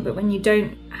you want, but when you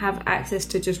don't have access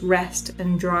to just rest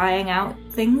and drying out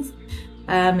things,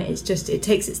 it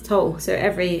takes its toll. So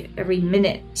every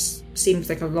minute seems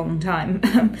like a long time.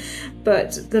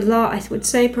 But I would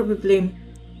say probably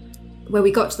where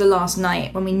we got to the last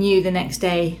night, when we knew the next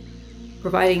day,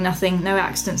 providing no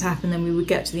accidents happened, then we would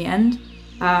get to the end.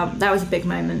 That was a big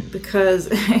moment, because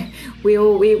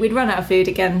we'd run out of food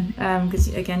again, because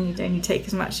again you'd only take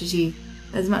as much as you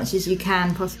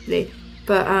can possibly.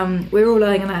 But we were all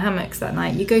lying in our hammocks that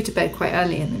night. You go to bed quite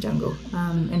early in the jungle.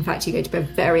 In fact, you go to bed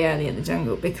very early in the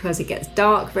jungle, because it gets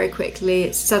dark very quickly.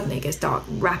 It suddenly gets dark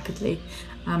rapidly.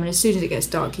 And as soon as it gets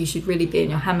dark, you should really be in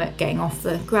your hammock, getting off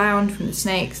the ground from the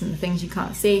snakes and the things you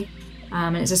can't see.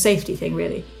 And it's a safety thing,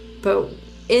 really. But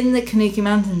in the Kanuku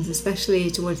Mountains,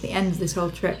 especially towards the end of this whole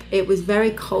trip, it was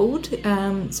very cold,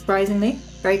 surprisingly,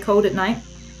 very cold at night.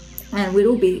 And we'd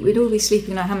all be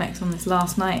sleeping in our hammocks on this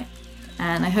last night.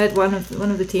 And I heard one of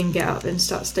the team get up and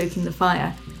start stoking the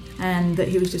fire, and that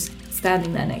he was just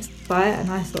standing there next to the fire. And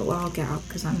I thought, well, I'll get up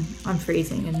because I'm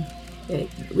freezing, and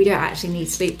we don't actually need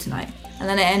sleep tonight. And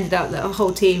then it ended up that a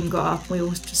whole team got up. We all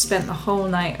just spent the whole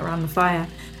night around the fire,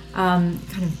 kind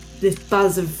of this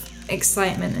buzz of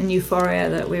excitement and euphoria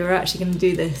that we were actually going to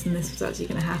do this, and this was actually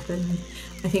going to happen.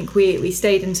 I think we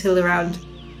stayed until around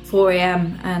 4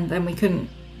 a.m. and then we couldn't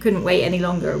wait any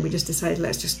longer. We just decided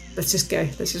let's just go.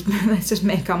 Let's just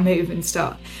make our move and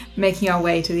start making our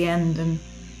way to the end. And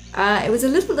there was a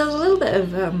little bit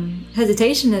of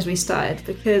hesitation as we started,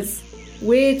 because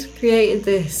we'd created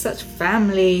this such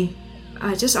family,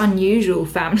 just unusual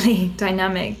family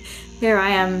dynamic. Here I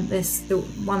am, the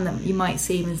one that you might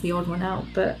seem as the odd one out,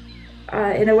 but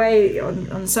in a way,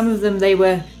 on some of them they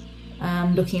were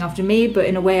looking after me, but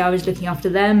in a way I was looking after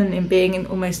them, and in being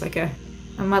almost like a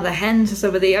mother hen to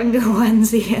some of the younger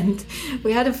ones. And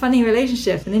we had a funny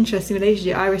relationship, an interesting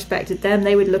relationship. I respected them,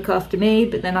 they would look after me,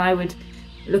 but then I would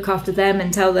look after them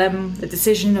and tell them the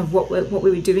decision of what we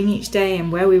were doing each day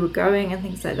and where we were going and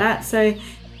things like that. So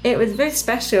it was very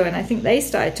special, and I think they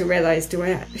started to realise,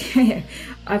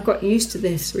 I've got used to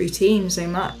this routine so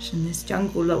much and this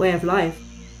jungle way of life.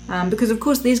 Because of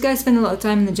course these guys spend a lot of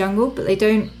time in the jungle, but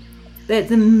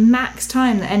the max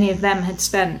time that any of them had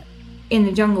spent in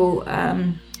the jungle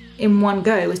in one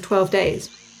go was 12 days.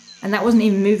 And that wasn't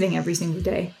even moving every single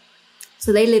day.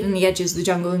 So they live in the edges of the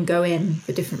jungle and go in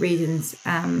for different reasons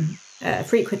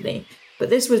frequently. But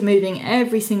this was moving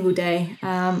every single day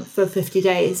for 50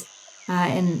 days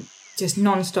in just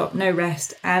non-stop, no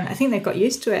rest. And I think they got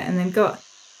used to it, and then got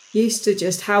used to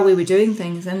just how we were doing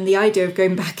things, and the idea of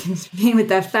going back and being with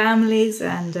their families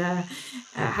and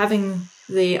having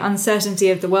the uncertainty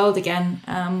of the world again.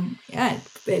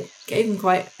 It gave them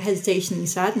quite hesitation and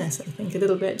sadness, I think, a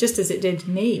little bit, just as it did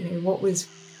me. What was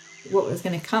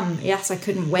going to come? Yes, I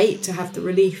couldn't wait to have the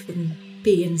relief and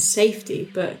be in safety,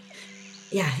 but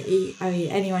yeah,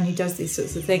 anyone who does these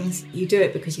sorts of things, you do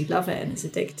it because you love it and it's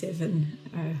addictive, and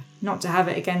not to have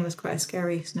it again was quite a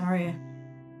scary scenario.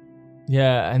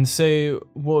 Yeah, and so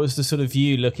what was the sort of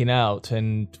view looking out,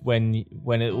 and when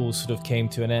it all sort of came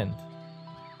to an end?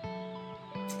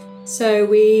 So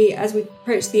as we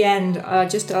approached the end,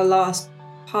 just our last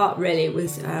part really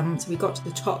was, so we got to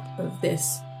the top of the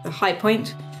high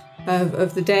point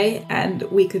of the day, and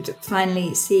we could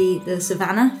finally see the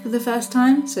savannah for the first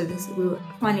time. So we were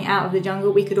finally out of the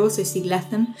jungle. We could also see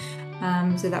Lethem,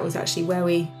 so that was actually where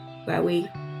we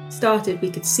started.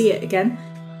 We could see it again,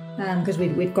 because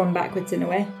we'd gone backwards in a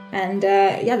way. And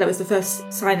that was the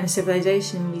first sign of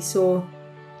civilization. We saw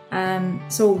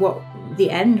what the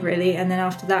end really, and then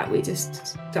after that we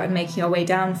just started making our way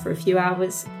down for a few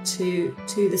hours to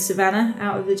the savannah,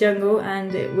 out of the jungle.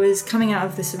 And it was coming out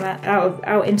of the savannah,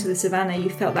 out into the savannah, you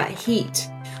felt that heat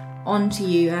onto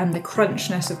you and the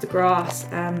crunchness of the grass,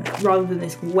 rather than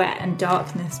this wet and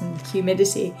darkness and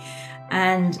humidity.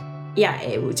 And yeah,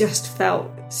 it just felt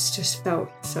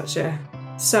such a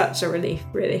relief,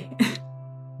 really.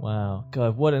 Wow,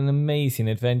 God, what an amazing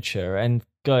adventure. And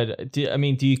God, do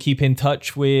you keep in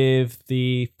touch with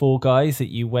the 4 guys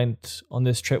that you went on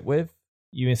this trip with?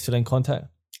 You still in contact?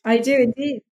 I do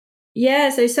indeed. Yeah,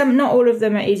 so not all of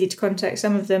them are easy to contact.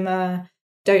 Some of them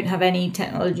don't have any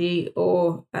technology,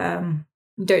 or don't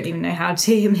even know how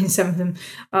to. I mean, some of them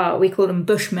we call them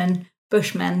bushmen,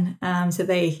 bushmen. So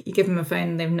you give them a phone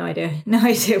and they have no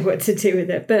idea what to do with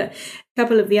it. But a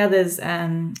couple of the others,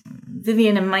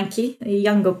 Vivian and Mikey,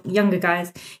 younger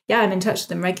guys, I'm in touch with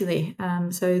them regularly.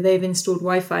 So they've installed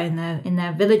Wi-Fi in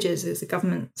their villages. It's a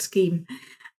government scheme.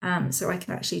 So I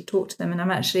can actually talk to them. And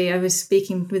I was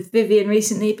speaking with Vivian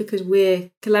recently because we're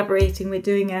collaborating. We're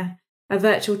doing a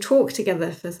virtual talk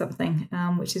together for something,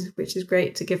 which is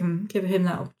great to give him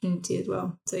that opportunity as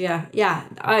well. So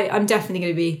I'm definitely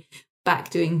going to be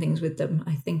back doing things with them.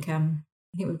 I think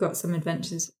we've got some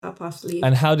adventures up our sleeve.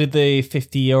 And how did the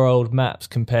 50-year-old maps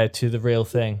compare to the real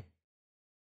thing?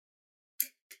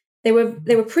 They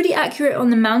were pretty accurate on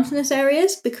the mountainous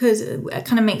areas because it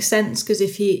kind of makes sense because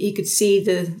if you could see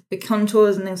the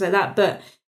contours and things like that, but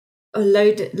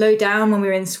low down when we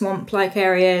were in swamp-like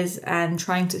areas and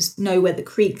trying to know where the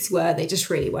creeks were, they just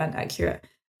really weren't accurate.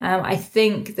 I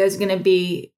think there's going to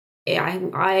be,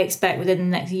 I expect within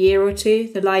the next year or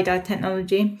two, the LiDAR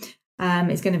technology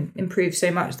is going to improve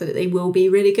so much that they will be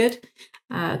really good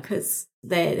because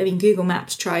Google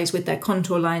Maps tries with their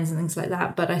contour lines and things like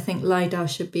that, but I think LiDAR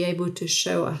should be able to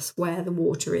show us where the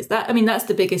water is. That's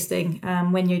the biggest thing.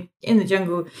 When you're in the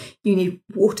jungle, you need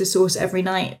water source every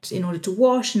night in order to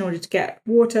wash, in order to get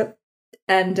water.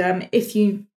 And if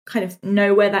you kind of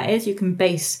know where that is, you can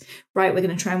base, right, we're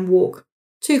going to try and walk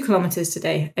 2 kilometers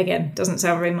today. Again, doesn't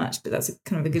sound very much, but that's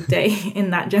kind of a good day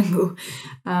in that jungle.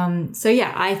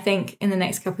 I think in the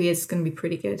next couple of years, it's going to be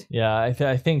pretty good. Yeah, I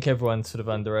think everyone sort of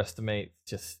underestimates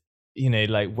just,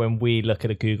 like when we look at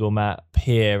a Google map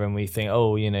here and we think,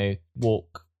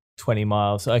 walk 20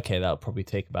 miles. Okay, that'll probably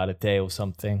take about a day or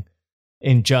something.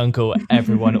 In jungle,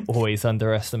 everyone always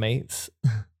underestimates.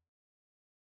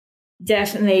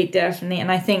 Definitely.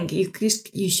 And I think you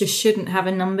just shouldn't have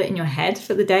a number in your head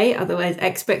for the day. Otherwise,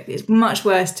 it's much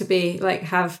worse to be like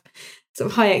have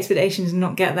sort of high expectations and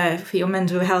not get there for your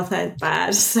mental health. That's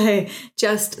bad. So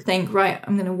just think, right,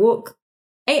 I'm going to walk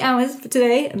 8 hours for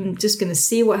today. I'm just going to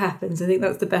see what happens. I think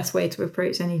that's the best way to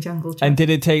approach any jungle trip. And did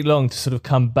it take long to sort of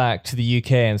come back to the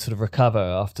UK and sort of recover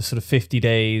after sort of 50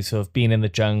 days of being in the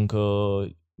jungle,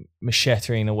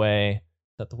 macheting away?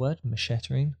 Is that the word?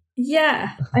 Macheting?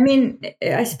 Yeah,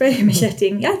 I suppose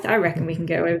macheting. Yeah, I reckon we can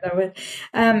get away with that word.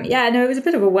 It was a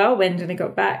bit of a whirlwind when I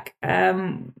got back.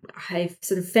 I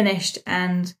sort of finished,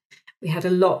 and we had a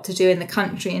lot to do in the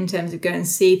country in terms of go and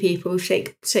see people,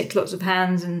 shake lots of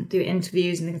hands, and do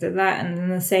interviews and things like that. And then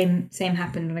the same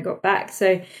happened when I got back.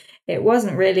 So it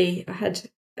wasn't really. I had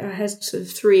sort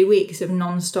of 3 weeks of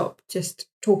non-stop just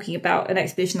talking about an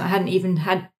expedition that I hadn't even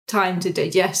had time to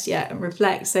digest yet and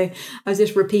reflect. So I was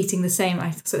just repeating the same.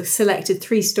 I sort of selected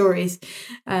 3 stories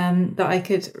that I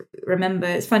could remember.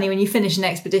 It's funny when you finish an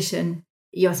expedition,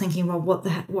 you're thinking, well,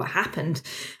 what happened?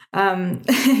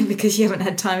 Because you haven't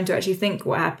had time to actually think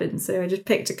what happened. So I just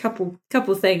picked a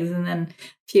couple things, and then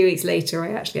a few weeks later,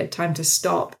 I actually had time to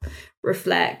stop,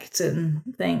 reflect, and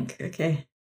think, okay,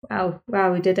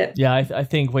 wow, we did it. Yeah, I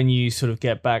think when you sort of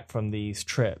get back from these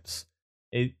trips,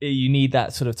 you need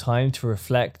that sort of time to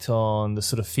reflect on the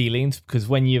sort of feelings, because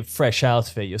when you're fresh out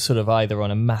of it, you're sort of either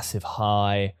on a massive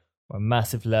high or a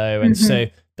massive low. And so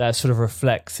that sort of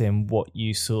reflects in what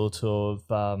you sort of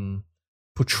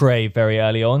portray very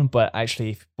early on. But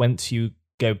actually, once you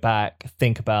go back,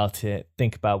 think about it,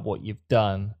 think about what you've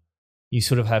done, you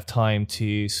sort of have time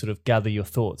to sort of gather your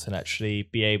thoughts and actually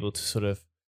be able to sort of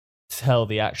tell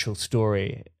the actual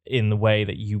story in the way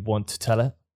that you want to tell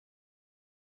it.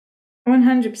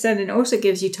 100%. And it also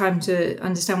gives you time to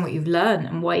understand what you've learned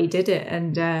and why you did it.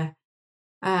 And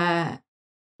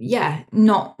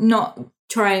not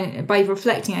trying, by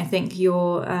reflecting, I think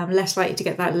you're less likely to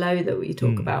get that low that we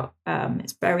talk about.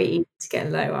 It's very easy to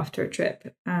get low after a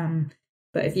trip.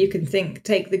 But if you can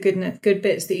take the good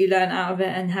bits that you learn out of it,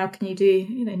 and how can you do,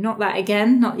 not that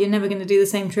again, you're never going to do the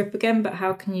same trip again, but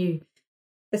how can you,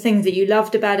 the things that you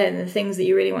loved about it and the things that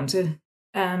you really want to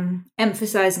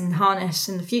emphasize and harness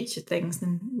in the future things,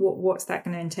 and what's that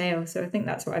going to entail? So I think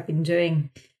that's what I've been doing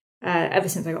ever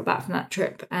since I got back from that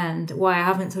trip, and why I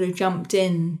haven't sort of jumped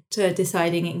in to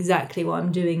deciding exactly what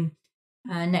I'm doing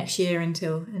next year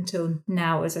until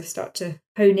now, as I start to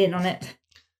hone in on it.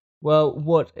 Well,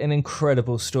 what an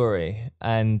incredible story.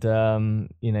 And,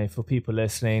 for people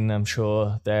listening, I'm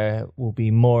sure there will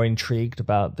be more intrigued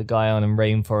about the Guianan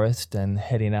rainforest and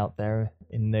heading out there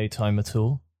in no time at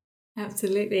all.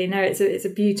 Absolutely. No, it's a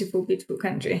beautiful, beautiful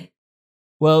country.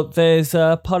 Well, there's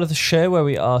a part of the show where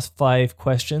we ask 5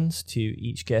 questions to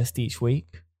each guest each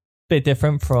week. Bit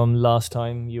different from last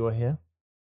time you were here.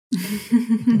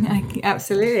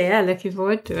 Absolutely. Yeah, looking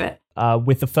forward to it.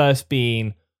 With the first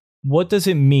being, what does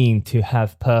it mean to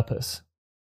have purpose?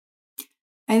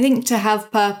 I think to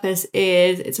have purpose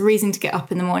it's a reason to get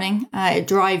up in the morning. It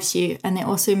drives you, and it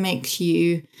also makes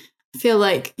you feel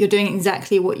like you're doing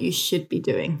exactly what you should be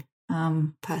doing,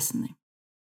 personally.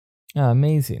 Oh,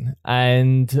 amazing.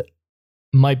 And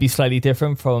might be slightly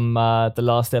different from the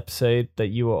last episode that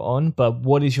you were on, but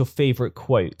what is your favorite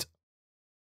quote?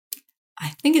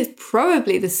 I think it's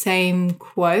probably the same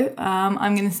quote.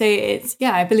 I'm going to say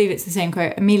I believe it's the same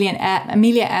quote. Amelia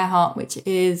Earhart, which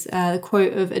is the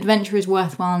quote of "Adventure is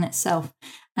worthwhile in itself."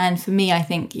 And for me, I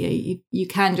think you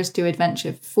can just do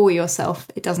adventure for yourself.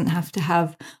 It doesn't have to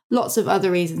have lots of other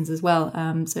reasons as well.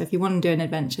 So if you want to do an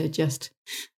adventure, just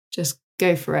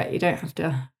go for it. You don't have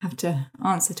to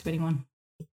answer to anyone.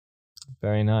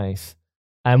 Very nice.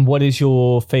 And what is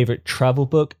your favorite travel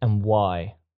book and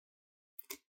why?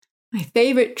 My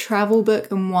favorite travel book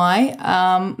and why?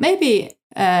 Maybe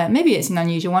it's an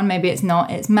unusual one. Maybe it's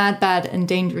not. It's Mad, Bad and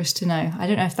Dangerous to Know. I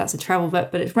don't know if that's a travel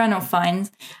book, but it's Ranulph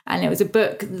Fiennes, and it was a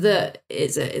book that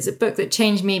is a book that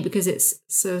changed me because it's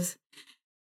sort of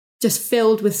just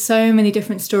filled with so many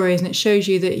different stories, and it shows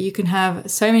you that you can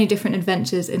have so many different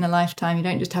adventures in a lifetime. You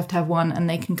don't just have to have one, and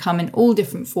they can come in all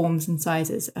different forms and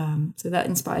sizes. So that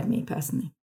inspired me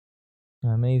personally.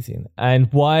 Amazing.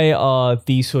 And why are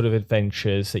these sort of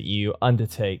adventures that you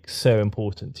undertake so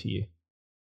important to you?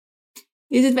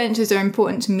 These adventures are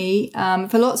important to me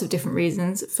for lots of different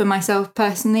reasons. For myself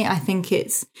personally, I think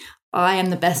I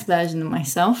am the best version of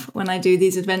myself when I do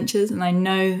these adventures, and I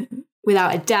know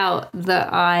without a doubt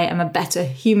that I am a better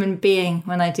human being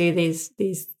when I do these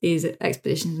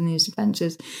expeditions and these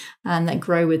adventures, and that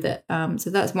grow with it.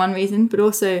 So that's one reason. But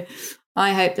also,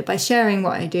 I hope that by sharing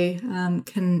what I do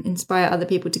can inspire other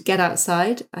people to get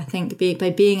outside. I think by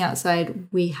being outside,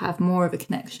 we have more of a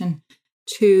connection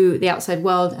to the outside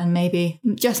world, and maybe,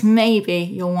 just maybe,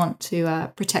 you'll want to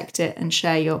protect it and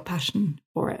share your passion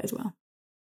for it as well.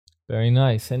 Very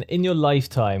nice. And in your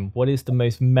lifetime, what is the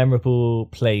most memorable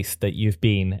place that you've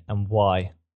been and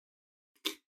why?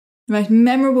 The most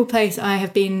memorable place I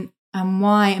have been and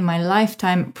why in my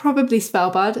lifetime, probably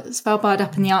Svalbard. Svalbard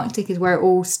up in the Arctic is where it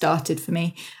all started for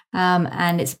me.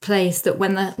 And it's a place that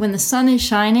when the sun is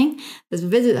shining, there's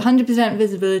 100%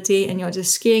 visibility, and you're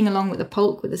just skiing along with a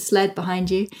pulk with a sled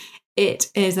behind you.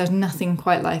 There's nothing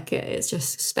quite like it. It's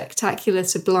just spectacular,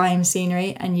 sublime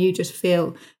scenery, and you just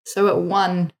feel so at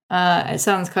one. It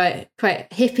sounds quite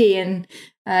hippie and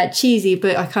cheesy,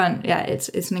 but I can't. Yeah,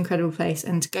 it's an incredible place,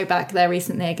 and to go back there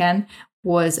recently again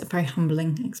was a very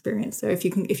humbling experience. So if you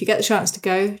get the chance to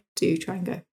go, do try and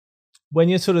go. When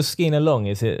you're sort of skiing along,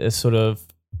 is it a sort of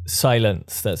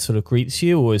silence that sort of greets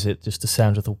you, or is it just the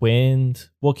sound of the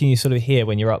wind? What can you sort of hear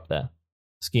when you're up there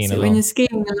skiing along? When you're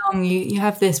skiing along, you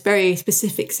have this very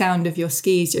specific sound of your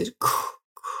skis, just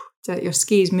so your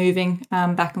skis moving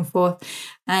back and forth,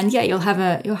 and yeah, you'll have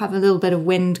a little bit of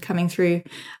wind coming through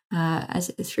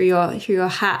through your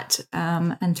hat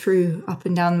and through up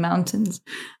and down the mountains,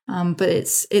 but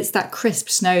it's that crisp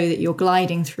snow that you're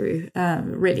gliding through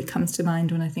really comes to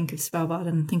mind when I think of Svalbard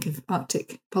and think of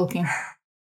Arctic pulking.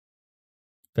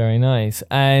 Very nice.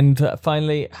 And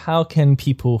finally, how can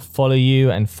people follow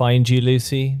you and find you,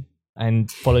 Lucy, and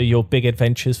follow your big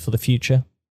adventures for the future?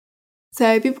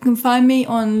 So people can find me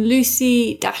on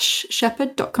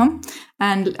lucy-shepherd.com,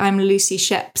 and I'm Lucy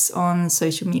Sheps on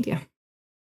social media.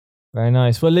 Very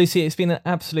nice. Well, Lucy, it's been an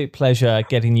absolute pleasure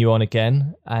getting you on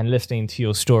again and listening to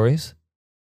your stories.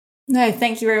 No,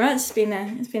 thank you very much. It's been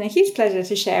a huge pleasure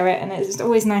to share it, and it's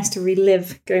always nice to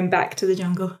relive going back to the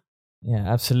jungle. Yeah,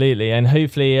 absolutely. And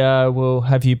hopefully we'll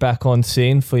have you back on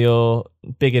soon for your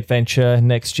big adventure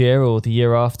next year or the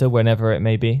year after, whenever it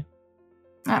may be.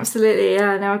 Absolutely,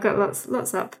 yeah. No, I've got lots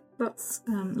to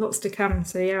come.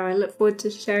 So yeah, I look forward to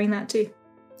sharing that too.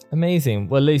 Amazing.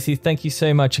 Well, Lucy, thank you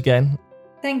so much again.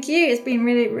 Thank you. It's been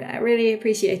really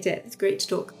appreciate it. It's great to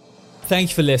talk. Thank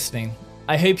you for listening.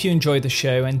 I hope you enjoyed the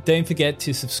show, and don't forget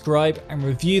to subscribe and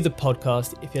review the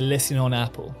podcast if you're listening on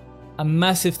Apple. A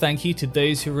massive thank you to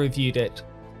those who reviewed it.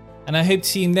 And I hope to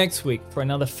see you next week for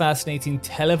another fascinating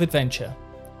tale of adventure.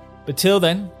 But till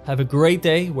then, have a great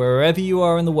day wherever you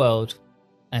are in the world,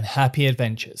 and happy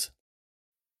adventures.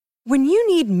 When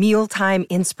you need mealtime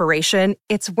inspiration,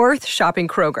 it's worth shopping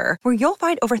Kroger, where you'll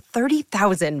find over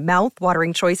 30,000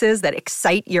 mouth-watering choices that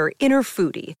excite your inner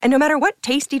foodie. And no matter what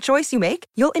tasty choice you make,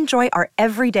 you'll enjoy our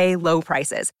everyday low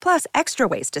prices, plus extra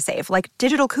ways to save, like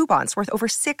digital coupons worth over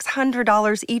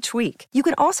 $600 each week. You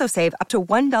can also save up to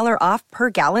 $1 off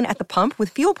per gallon at the pump with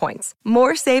fuel points.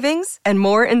 More savings and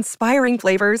more inspiring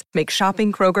flavors make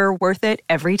shopping Kroger worth it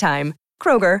every time.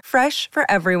 Kroger, fresh for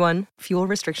everyone. Fuel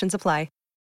restrictions apply.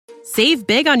 Save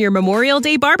big on your Memorial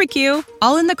Day barbecue,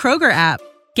 all in the Kroger app.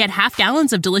 Get half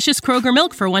gallons of delicious Kroger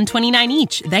milk for $1.29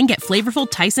 each. Then get flavorful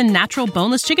Tyson natural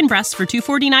boneless chicken breasts for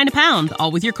 $2.49 a pound,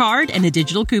 all with your card and a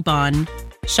digital coupon.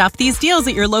 Shop these deals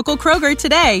at your local Kroger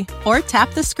today, or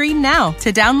tap the screen now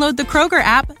to download the Kroger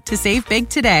app to save big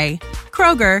today.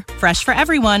 Kroger, fresh for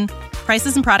everyone.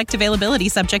 Prices and product availability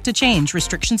subject to change.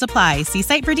 Restrictions apply. See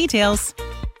site for details.